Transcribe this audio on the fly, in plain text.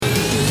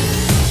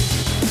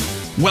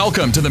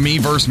Welcome to the Me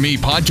vs. Me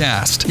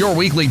podcast, your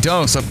weekly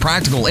dose of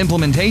practical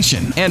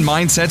implementation and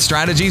mindset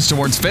strategies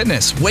towards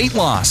fitness, weight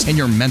loss, and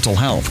your mental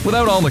health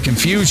without all the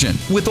confusion.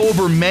 With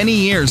over many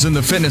years in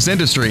the fitness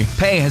industry,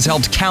 Pei has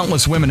helped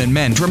countless women and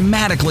men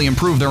dramatically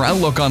improve their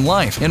outlook on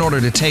life in order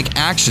to take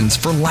actions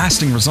for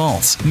lasting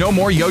results. No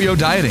more yo-yo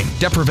dieting,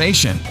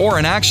 deprivation, or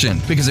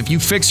inaction, because if you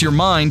fix your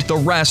mind, the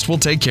rest will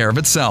take care of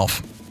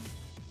itself.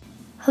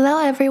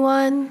 Hello,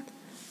 everyone.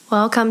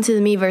 Welcome to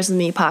the Me vs.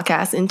 Me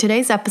podcast. In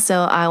today's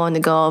episode, I want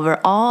to go over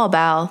all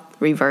about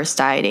reverse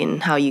dieting,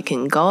 how you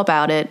can go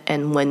about it,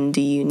 and when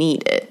do you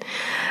need it.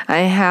 I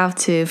have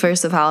to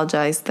first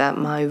apologize that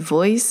my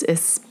voice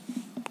is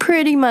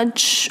pretty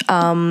much,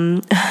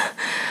 I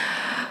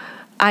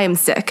am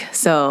sick,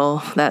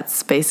 so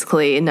that's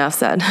basically enough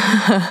said.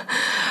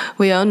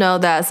 We all know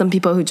that some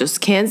people who just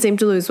can't seem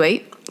to lose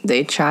weight,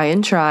 they try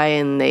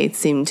and they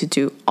seem to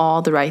do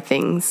all the right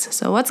things.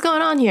 So what's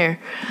going on here?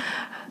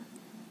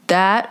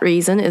 That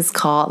reason is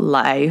called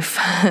life.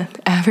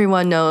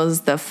 Everyone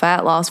knows the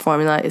fat loss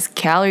formula is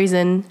calories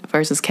in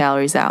versus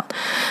calories out.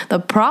 The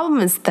problem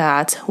is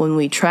that when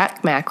we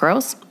track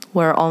macros,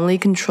 we're only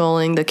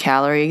controlling the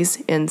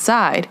calories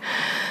inside.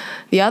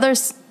 The other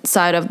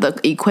side of the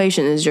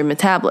equation is your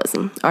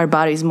metabolism. Our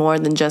body's more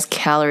than just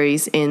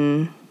calories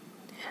in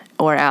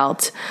or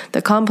out.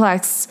 The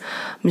complex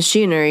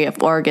machinery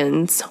of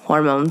organs,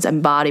 hormones,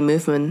 and body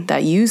movement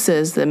that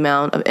uses the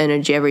amount of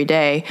energy every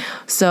day.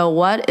 So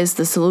what is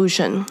the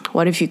solution?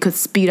 What if you could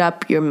speed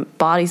up your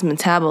body's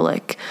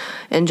metabolic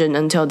engine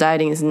until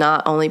dieting is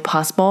not only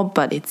possible,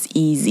 but it's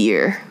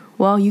easier?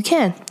 Well, you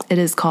can. It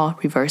is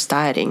called reverse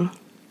dieting.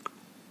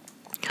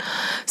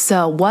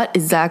 So what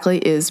exactly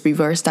is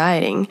reverse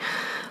dieting?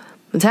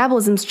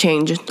 Metabolisms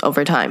change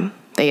over time.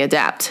 They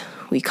adapt.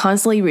 We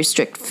constantly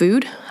restrict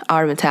food.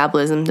 Our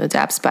metabolism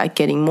adapts by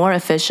getting more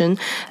efficient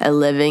at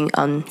living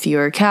on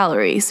fewer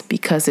calories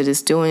because it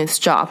is doing its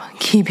job,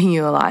 keeping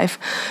you alive.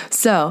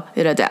 So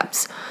it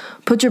adapts.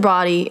 Put your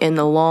body in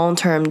a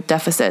long-term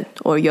deficit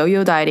or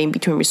yo-yo dieting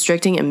between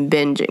restricting and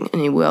binging,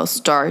 and it will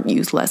start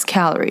use less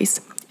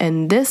calories.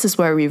 And this is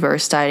where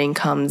reverse dieting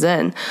comes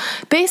in.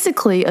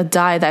 Basically, a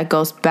diet that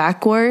goes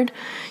backward.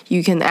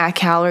 You can add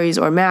calories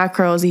or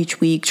macros each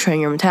week, train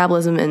your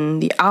metabolism in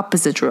the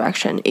opposite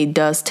direction. It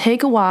does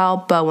take a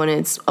while, but when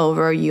it's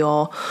over,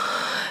 you'll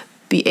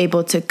be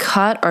able to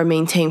cut or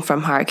maintain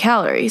from higher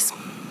calories.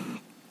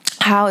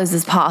 How is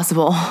this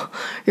possible?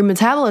 Your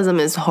metabolism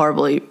is a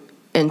horribly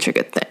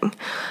intricate thing,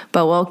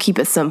 but we'll keep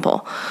it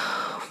simple.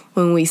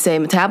 When we say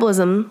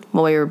metabolism,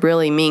 what we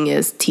really mean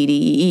is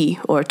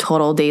TDEE, or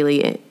total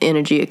daily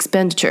energy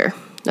expenditure.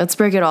 Let's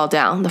break it all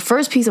down. The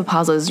first piece of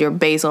puzzle is your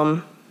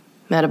basal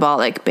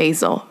metabolic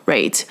basal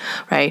rate,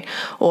 right?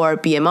 Or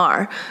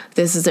BMR.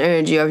 This is the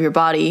energy of your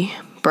body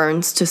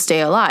burns to stay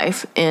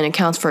alive and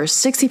accounts for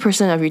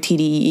 60% of your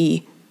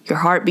TDEE. Your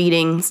heart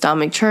beating,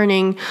 stomach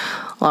churning,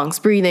 lungs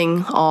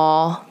breathing,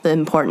 all the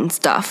important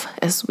stuff.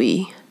 As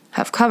we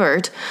have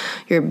covered,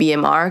 your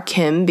BMR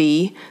can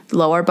be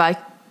lowered by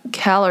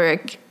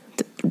caloric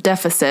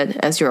deficit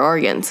as your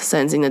organs,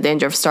 sensing the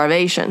danger of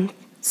starvation,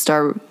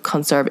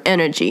 conserve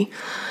energy.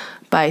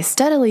 By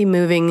steadily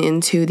moving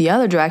into the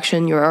other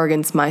direction, your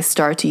organs might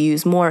start to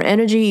use more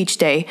energy each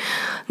day.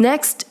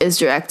 Next is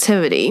your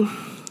activity.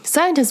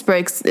 Scientists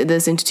break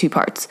this into two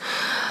parts.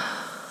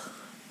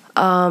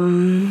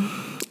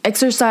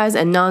 Exercise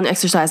and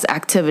non-exercise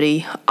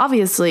activity.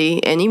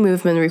 Obviously, any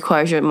movement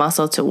requires your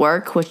muscle to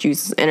work, which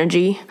uses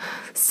energy.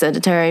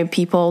 Sedentary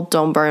people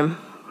don't burn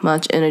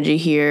much energy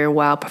here,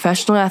 while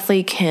professional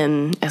athletes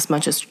can as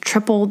much as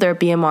triple their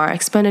BMR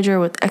expenditure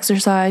with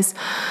exercise.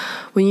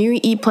 When you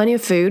eat plenty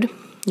of food,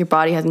 your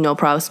body has no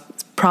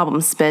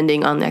problem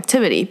spending on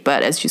activity,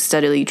 but as you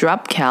steadily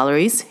drop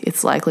calories,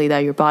 it's likely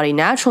that your body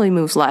naturally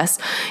moves less.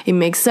 It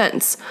makes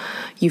sense.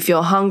 You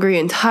feel hungry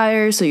and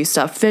tired, so you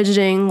stop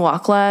fidgeting,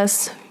 walk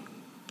less,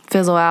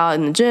 fizzle out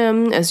in the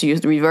gym. As you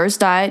reverse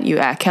diet, you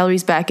add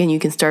calories back in, you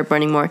can start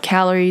burning more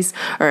calories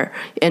or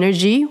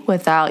energy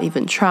without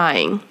even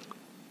trying.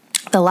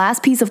 The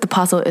last piece of the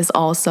puzzle is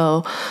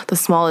also the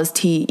smallest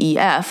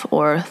TEF,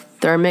 or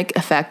thermic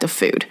effect of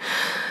food.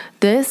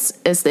 This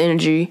is the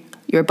energy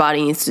your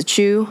body needs to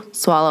chew,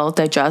 swallow,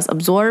 digest,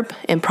 absorb,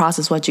 and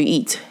process what you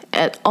eat.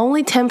 At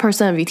only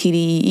 10% of your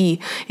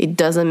TDEE, it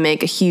doesn't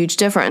make a huge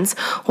difference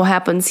what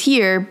happens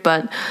here,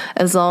 but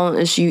as long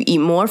as you eat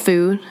more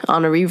food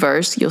on a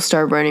reverse, you'll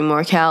start burning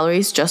more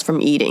calories just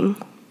from eating,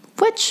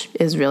 which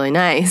is really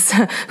nice.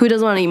 Who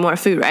doesn't want to eat more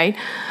food, right?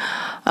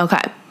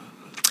 Okay.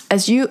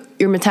 As your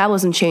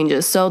metabolism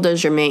changes, so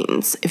does your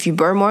maintenance. If you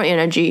burn more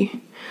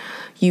energy,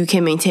 you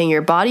can maintain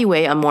your body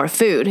weight on more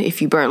food.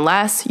 If you burn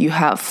less, you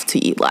have to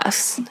eat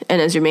less.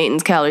 And as your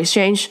maintenance calories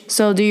change,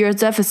 so do your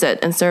deficit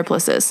and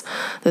surpluses.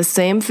 The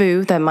same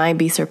food that might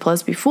be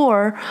surplus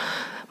before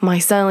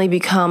might suddenly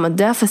become a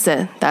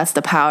deficit. That's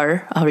the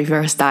power of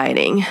reverse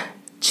dieting.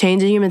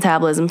 Changing your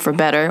metabolism for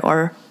better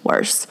or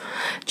worse.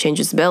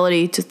 Changes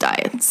ability to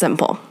diet.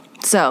 Simple.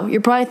 So you're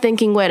probably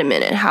thinking, wait a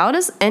minute, how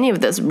does any of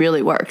this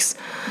really works?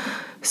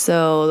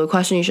 So the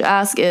question you should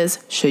ask is,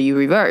 should you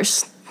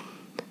reverse?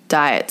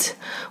 diet.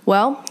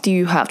 Well, do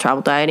you have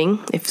trouble dieting?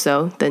 If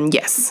so, then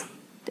yes.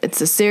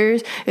 It's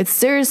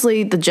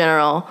seriously the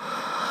general,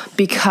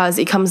 because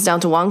it comes down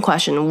to one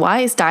question: why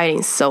is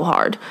dieting so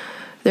hard?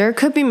 There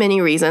could be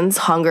many reasons: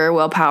 hunger,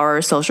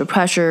 willpower, social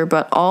pressure,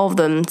 but all of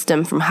them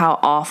stem from how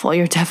awful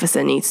your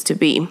deficit needs to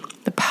be.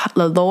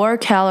 The lower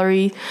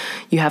calorie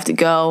you have to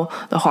go,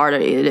 the harder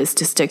it is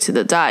to stick to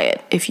the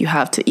diet. If you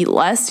have to eat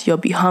less, you'll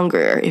be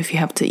hungrier. If you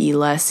have to eat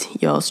less,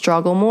 you'll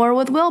struggle more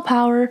with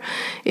willpower.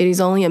 It is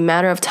only a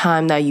matter of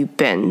time that you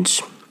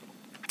binge.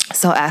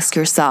 So ask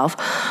yourself,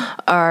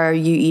 are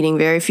you eating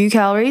very few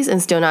calories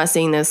and still not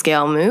seeing the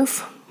scale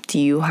move? Do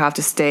you have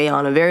to stay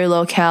on a very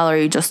low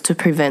calorie just to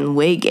prevent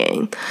weight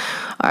gain?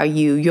 Are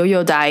you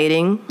yo-yo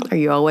dieting? Are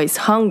you always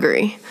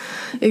hungry?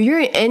 If you're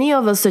in any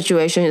of those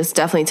situations, it's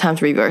definitely time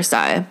to reverse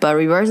diet. But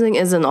reversing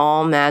isn't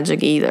all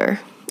magic either.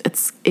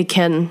 It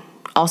can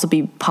also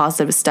be a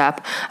positive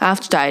step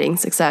after dieting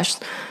success,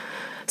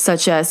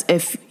 such as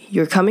if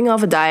you're coming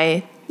off a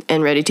diet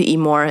and ready to eat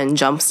more and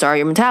jumpstart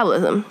your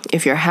metabolism.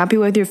 If you're happy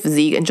with your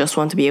physique and just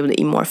want to be able to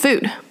eat more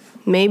food.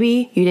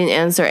 Maybe you didn't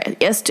answer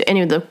yes to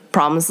any of the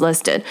problems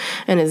listed,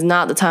 and it's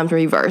not the time to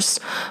reverse.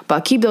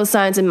 But keep those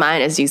signs in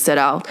mind as you set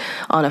out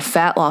on a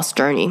fat loss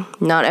journey.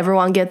 Not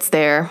everyone gets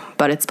there,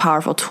 but it's a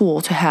powerful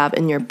tool to have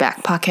in your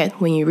back pocket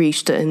when you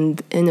reach the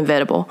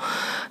inevitable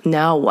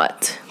 "now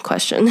what?"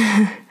 question.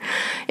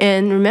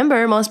 And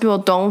remember, most people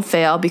don't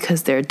fail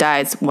because their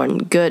diets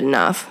weren't good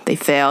enough. They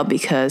fail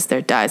because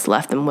their diets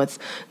left them with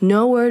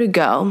nowhere to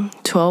go.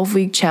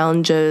 12-week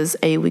challenges,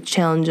 8-week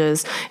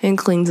challenges, and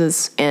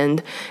cleanses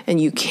end.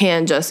 And you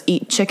can't just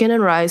eat chicken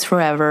and rice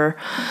forever.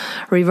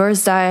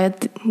 Reverse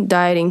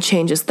dieting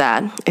changes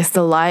that. It's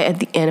the light at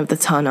the end of the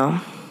tunnel.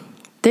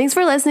 Thanks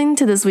for listening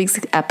to this week's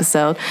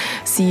episode.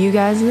 See you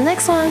guys in the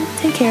next one.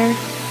 Take care.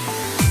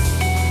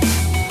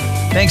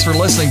 Thanks for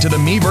listening to the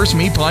Me vs.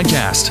 Me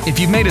podcast. If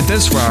you've made it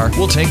this far,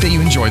 we'll take that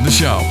you enjoyed the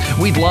show.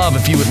 We'd love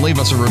if you would leave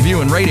us a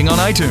review and rating on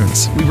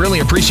iTunes. We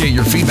really appreciate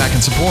your feedback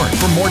and support.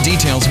 For more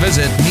details,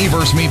 visit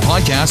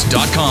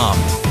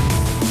mevsmepodcast.com.